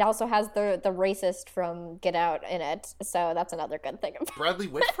the racist from Get Out in it, so that's another good thing. Bradley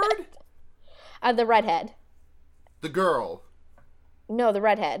Whitford? The redhead. The girl. No, the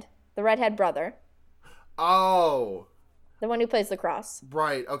redhead. The redhead brother. Oh. The one who plays lacrosse.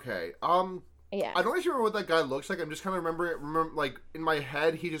 Right, okay. Yeah. I don't actually remember what that guy looks like. I'm just kind of remember like, in my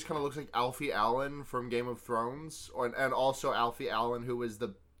head, he just kind of looks like Alfie Allen from Game of Thrones, and also Alfie Allen, who was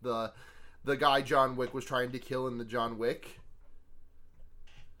the guy John Wick was trying to kill in the John Wick.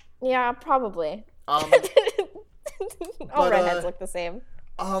 Yeah, probably. All redheads look the same.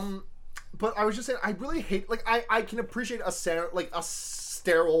 But I was just saying, I really hate, like, I can appreciate a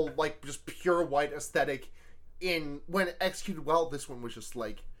sterile, like, just pure white aesthetic when executed well. This one was just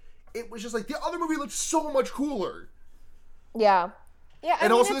like, it was just like, the other movie looked so much cooler. Yeah. Yeah,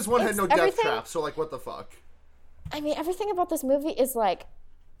 and also this one had no death trap, so like, what the fuck? I mean, everything about this movie is like,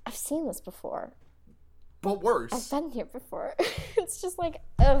 I've seen this before. But worse. I've been here before. It's just like,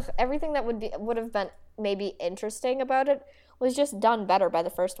 ugh, everything that would have been maybe interesting about it was just done better by the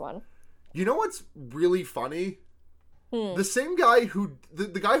first one. You know what's really funny? The same guy who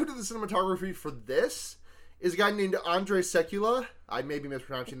the guy who did the cinematography for this is a guy named Andrzej Sekula. I may be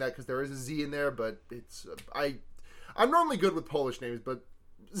mispronouncing that because there is a Z in there, but it's I'm normally good with Polish names, but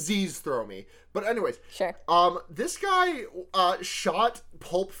Z's throw me. But anyways, sure. This guy shot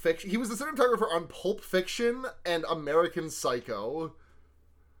Pulp Fiction. He was the cinematographer on Pulp Fiction and American Psycho.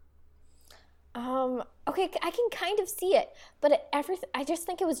 Okay, I can kind of see it, but I just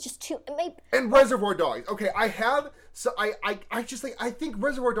think it was just too. And Reservoir Dogs. Okay, I think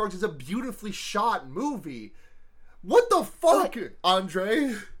Reservoir Dogs is a beautifully shot movie. What the fuck,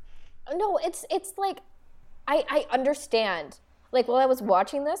 Andre? No, it's like, I understand. Like, while I was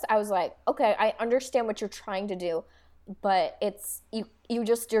watching this, I was like, okay, I understand what you're trying to do, but it's,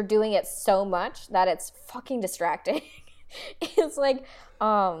 you're doing it so much that it's fucking distracting. It's like,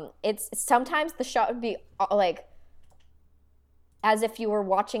 it's sometimes the shot would be like as if you were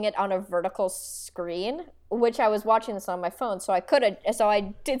watching it on a vertical screen, which I was watching this on my phone, so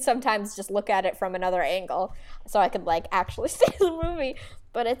I did sometimes just look at it from another angle so I could like actually see the movie.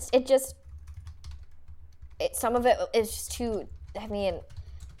 But some of it is just too, I mean,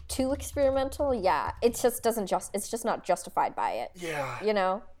 too experimental. Yeah, it's just not justified by it. Yeah, you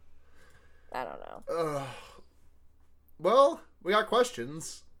know, I don't know. Well, we got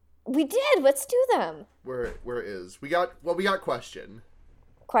questions. We did. Let's do them. Where is we got question.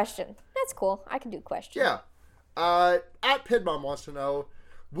 Question. That's cool. I can do question. Yeah. At Pidmom wants to know,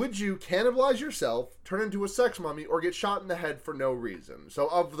 would you cannibalize yourself, turn into a sex mummy, or get shot in the head for no reason? So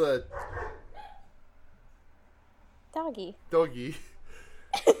of the doggy.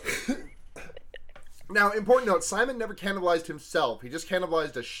 Now, important note, Simon never cannibalized himself. He just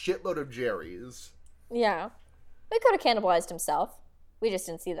cannibalized a shitload of Jerry's. Yeah. He could have cannibalized himself. We just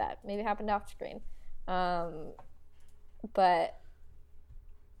didn't see that. Maybe it happened off screen. But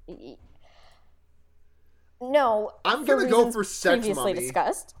no. I'm gonna go for sex previously mummy.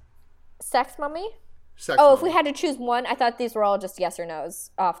 Discussed. Sex mummy? Sex mummy. If we had to choose one, I thought these were all just yes or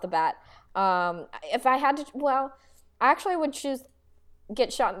no's off the bat. If I had to, well, I actually would choose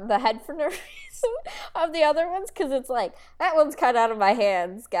get shot in the head for no reason of the other ones, because it's like, that one's cut out of my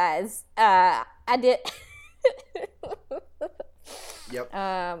hands, guys. I did. Yep.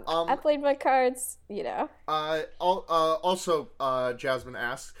 I played my cards, you know. Also, Jasmine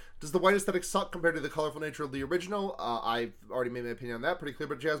asks, does the white aesthetic suck compared to the colorful nature of the original? I've already made my opinion on that pretty clear,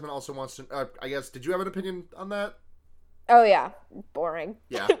 but Jasmine also wants to, I guess, did you have an opinion on that? Oh, yeah. Boring.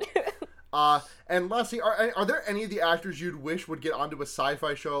 Yeah. And lastly, are there any of the actors you'd wish would get onto a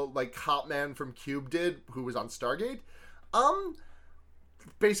sci-fi show like Copman from Cube did, who was on Stargate?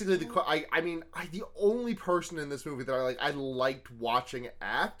 Basically, the only person in this movie that I liked watching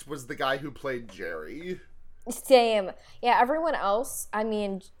act was the guy who played Jerry. Same. Yeah, everyone else, I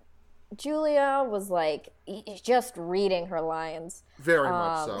mean, Julia was like just reading her lines. Very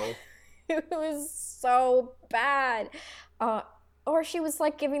much so. It was so bad. Or she was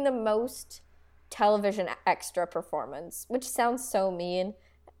like giving the most television extra performance, which sounds so mean.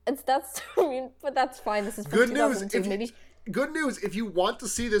 That's so mean, but that's fine. This is from good 2002. news. Good news, if you want to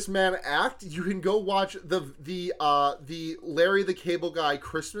see this man act, you can go watch the Larry the Cable Guy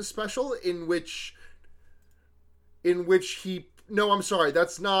Christmas special in which he... No, I'm sorry,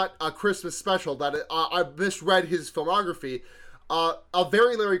 that's not a Christmas special. That I misread his filmography. A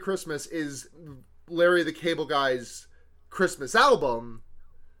Very Larry Christmas is Larry the Cable Guy's Christmas album,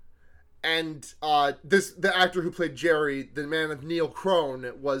 and the actor who played Jerry, the man of Neil Crone,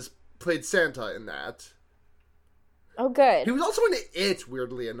 played Santa in that. Oh, good. He was also in It,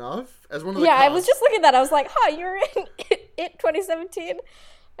 weirdly enough, as one of the cops. I was just looking at that. I was like, you're in It 2017?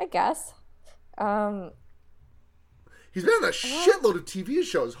 I guess. He's been in a shitload of TV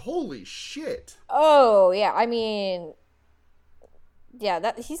shows. Holy shit. Oh, yeah. I mean,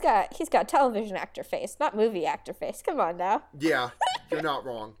 yeah, he's got television actor face, not movie actor face. Come on now. Yeah, you're not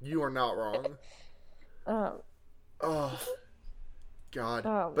wrong. You are not wrong. Oh, God.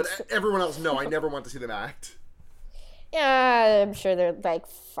 But everyone else, no, I never want to see them act. Yeah, I'm sure they're like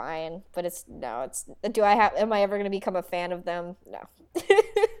fine, but am I ever going to become a fan of them? No.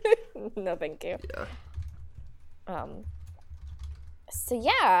 No, thank you. Yeah. So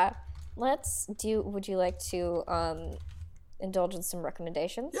yeah, would you like to indulge in some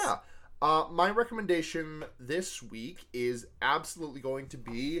recommendations? Yeah. My recommendation this week is absolutely going to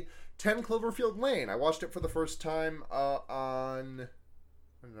be 10 Cloverfield Lane. I watched it for the first time on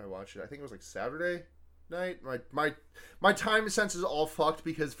when did I watch it? I think it was like Saturday night. My time sense is all fucked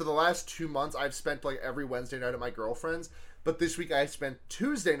because for the last 2 months I've spent like every Wednesday night at my girlfriend's, but this week I spent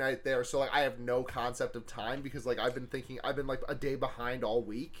Tuesday night there, so like I have no concept of time because like I've been like a day behind all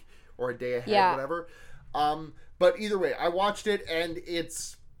week or a day ahead, whatever. But either way, I watched it and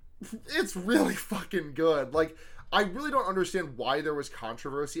it's really fucking good. Like, I really don't understand why there was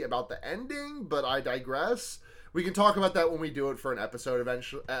controversy about the ending, but I digress. We can talk about that when we do it for an episode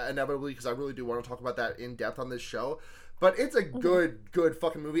eventually, inevitably, because I really do want to talk about that in depth on this show. But it's a good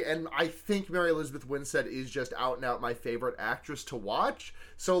fucking movie, and I think Mary Elizabeth Winstead is just out and out my favorite actress to watch.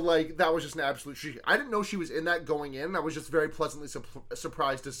 So, like, that was just an absolute treat. I didn't know she was in that going in. I was just very pleasantly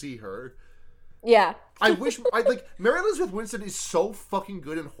surprised to see her. Yeah. Mary Elizabeth Winstead is so fucking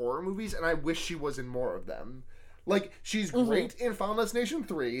good in horror movies, and I wish she was in more of them. Like, she's great in Final Destination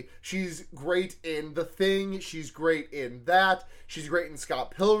 3. She's great in The Thing. She's great in that. She's great in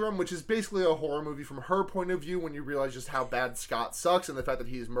Scott Pilgrim, which is basically a horror movie from her point of view when you realize just how bad Scott sucks and the fact that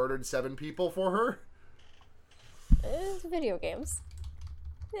he's murdered 7 people for her. It's video games.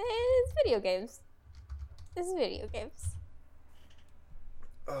 It's video games. It's video games.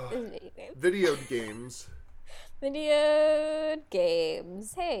 Video games. Video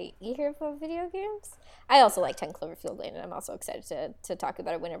games. Hey, you hear about video games? I also like 10 Cloverfield Lane, and I'm also excited to talk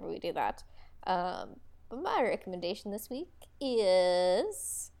about it whenever we do that. But my recommendation this week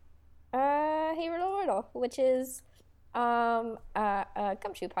is Hey Riddle Riddle, which is a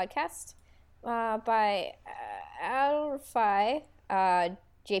Gumshoe podcast by Alfie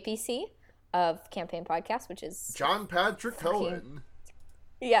JPC of Campaign Podcast, which is John Patrick Cohen.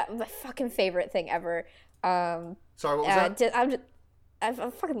 Yeah, my fucking favorite thing ever. Sorry, what was that? I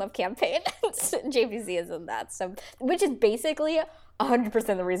fucking love Campaign. JPC is in that, so which is basically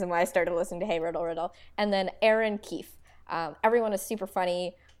 100% the reason why I started listening to Hey Riddle Riddle. And then Aaron Keefe. Everyone is super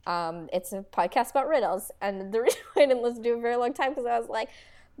funny. It's a podcast about riddles, and the reason why I didn't listen to it for a very long time because I was like,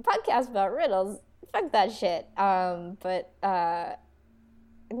 podcast about riddles, fuck that shit. But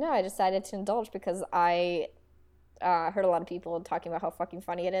no, I decided to indulge because I heard a lot of people talking about how fucking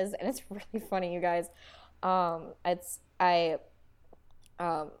funny it is, and it's really funny, you guys. I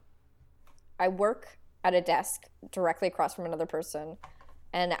work at a desk directly across from another person,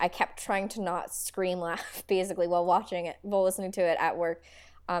 and I kept trying to not scream laugh basically while listening to it at work,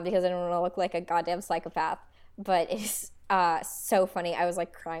 because I don't want to look like a goddamn psychopath. But it's so funny. I was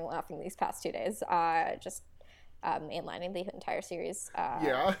like crying laughing these past 2 days, just mainlining the entire series.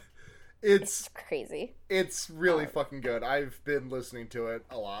 Yeah. It's crazy. It's really fucking good. I've been listening to it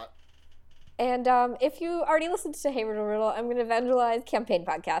a lot. And if you already listened to Hey Riddle Riddle, I'm going to evangelize Campaign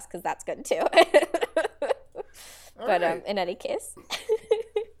Podcast because that's good too. But right. In any case.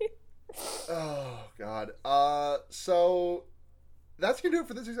 Oh, God. So that's going to do it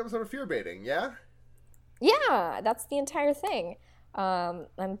for this week's episode of Fear Baiting, yeah? Yeah, that's the entire thing.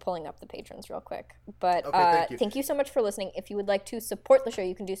 I'm pulling up the patrons real quick. But okay, thank you so much for listening. If you would like to support the show,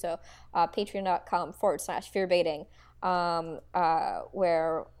 you can do so. Patreon.com/fearbaiting.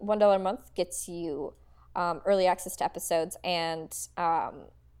 Where $1 a month gets you early access to episodes and an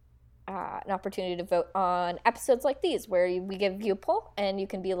opportunity to vote on episodes like these, where we give you a poll and you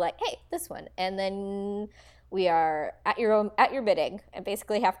can be like, hey, this one. And then we are at your bidding and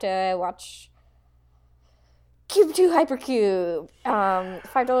basically have to watch Cube 2 Hypercube.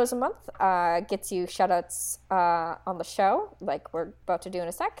 $5 a month gets you shoutouts on the show, like we're about to do in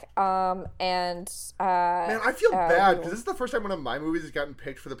a sec. Man, I feel bad because this is the first time one of my movies has gotten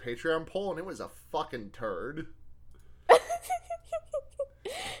picked for the Patreon poll, and it was a fucking turd.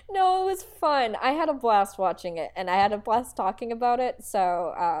 No, it was fun. I had a blast watching it, and I had a blast talking about it.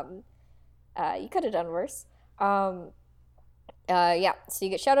 So, you could have done worse. Yeah, so you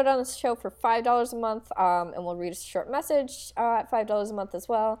get shouted on the show for $5 a month, and we'll read a short message at $5 a month as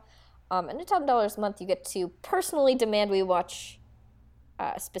well. And at $10 a month, you get to personally demand we watch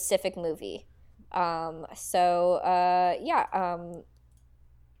a specific movie. I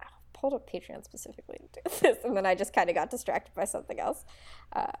pulled up Patreon specifically to do this, and then I just kind of got distracted by something else.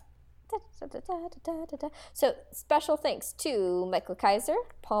 So special thanks to Michael Kaiser,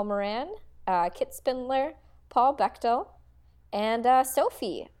 Paul Moran, Kit Spindler, Paul Bechtel, and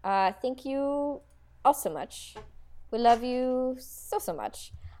Sophie. Thank you all so much. We love you so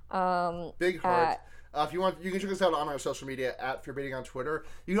much. Big heart. If you want, you can check us out on our social media at Fearbaiting on Twitter.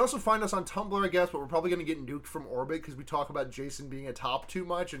 You can also find us on Tumblr, I guess, but we're probably going to get nuked from orbit because we talk about Jason being a top too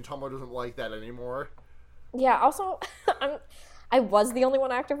much, and Tumblr doesn't like that anymore. Yeah, also, I was the only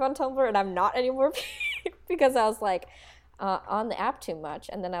one active on Tumblr, and I'm not anymore because I was like, on the app too much,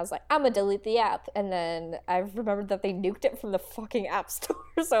 and then I was like, I'm gonna delete the app, and then I remembered that they nuked it from the fucking app store,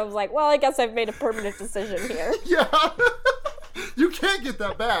 So I was like, well, I guess I've made a permanent decision here. Yeah. You can't get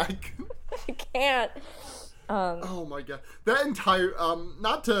that back. I can't. Oh my god, that entire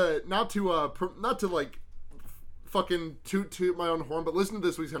not to like fucking toot my own horn, but listen to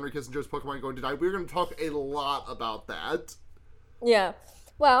this week's Henry Kissinger's Pokemon Going to Die. We're going to talk a lot about that. Yeah.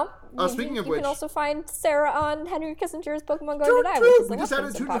 Well, speaking of which, you can also find Sarah on Henry Kissinger's Pokemon Going to Die, which is we just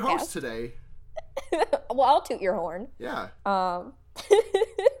added 2 new hosts today. Well, I'll toot your horn. Yeah.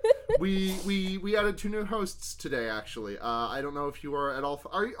 We added 2 new hosts today. Actually, I don't know if you are at all.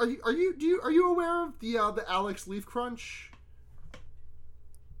 Are you aware of the Alex Leaf Crunch?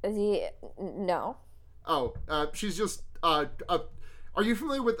 No. Oh, she's just. Are you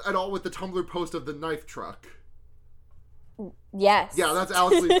familiar at all with the Tumblr post of the knife truck? Yes. Yeah, that's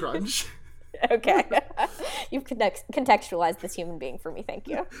Alex Leaf Crunch. Okay. You've contextualized this human being for me, thank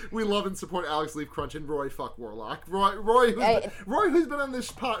you. We love and support Alex Leaf Crunch and Roy Fuck Warlock. Roy who's been on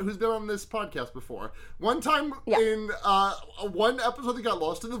this podcast before. One time in one episode that got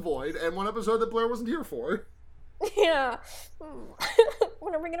lost in the void, and one episode that Blair wasn't here for. Yeah.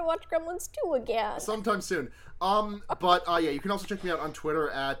 When are we gonna watch Gremlins 2 again? Sometime soon. But yeah, you can also check me out on Twitter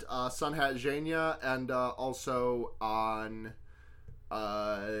at SunhatJania, and also on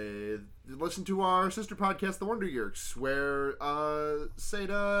listen to our sister podcast, The Wonder Years, where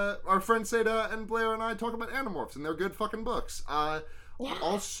Seda, our friend Seda, and Blair and I talk about Animorphs, and they're good fucking books.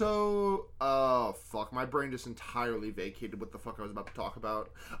 Also, fuck, my brain just entirely vacated what the fuck I was about to talk about.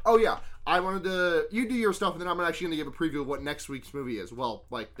 Oh yeah, I wanted to, you do your stuff, and then I'm actually going to give a preview of what next week's movie is. Well,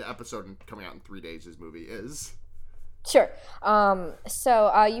 like, the episode coming out in 3 days' movie is. Sure.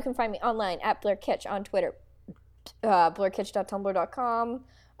 So you can find me online at Blair Kitsch on Twitter, blairkitsch.tumblr.com,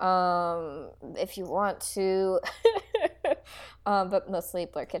 if you want to, but mostly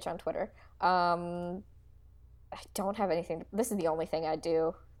Blair Kitsch on Twitter. I don't have anything. This is the only thing I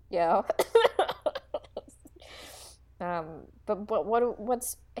do. Yeah. But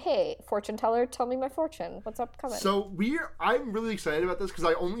what's, hey, fortune teller, tell me my fortune. What's upcoming? So I'm really excited about this because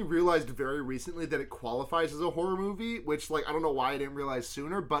I only realized very recently that it qualifies as a horror movie, which, like, I don't know why I didn't realize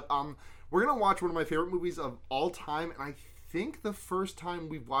sooner, but we're gonna watch one of my favorite movies of all time, and I think the first time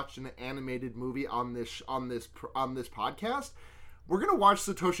we've watched an animated movie on this podcast. We're gonna watch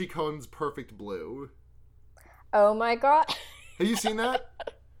Satoshi Kon's Perfect Blue. Oh my god. Have you seen that?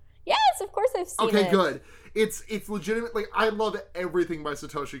 Yes, of course I've seen it. Okay, good. It's legitimately, I love everything by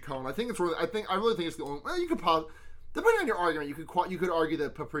Satoshi Kon. I really think it's the only, well, you could depending on your argument, you could argue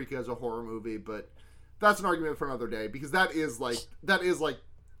that Paprika is a horror movie, but that's an argument for another day, because that is like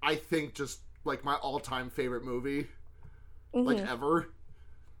I think just like my all-time favorite movie, like, ever.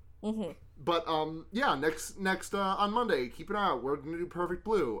 Mm-hmm. But yeah, next on Monday, keep an eye out. We're gonna do Perfect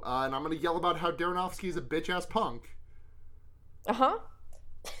Blue, and I'm gonna yell about how Darrenofsky is a bitch ass punk. Fuck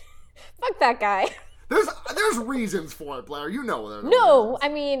that guy. There's reasons for it, Blair. You know there. No, I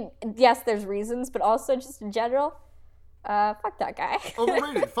mean, yes, there's reasons, but also just in general, fuck that guy.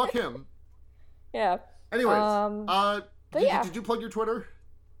 Overrated. Fuck him. Yeah. Anyways, did you plug your Twitter?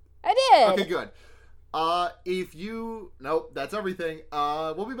 I did. Okay, good. Nope, that's everything.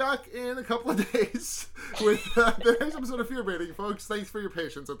 We'll be back in a couple of days with the next episode of Fear Baiting, folks. Thanks for your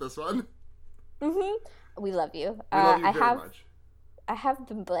patience with this one. We love you. We love you very much. I have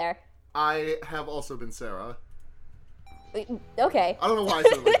been Blair. I have also been Sarah. Okay. I don't know why I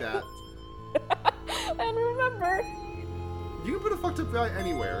said it like that. I don't remember. You can put a fucked up guy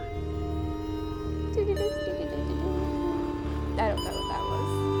anywhere. I don't know what that was.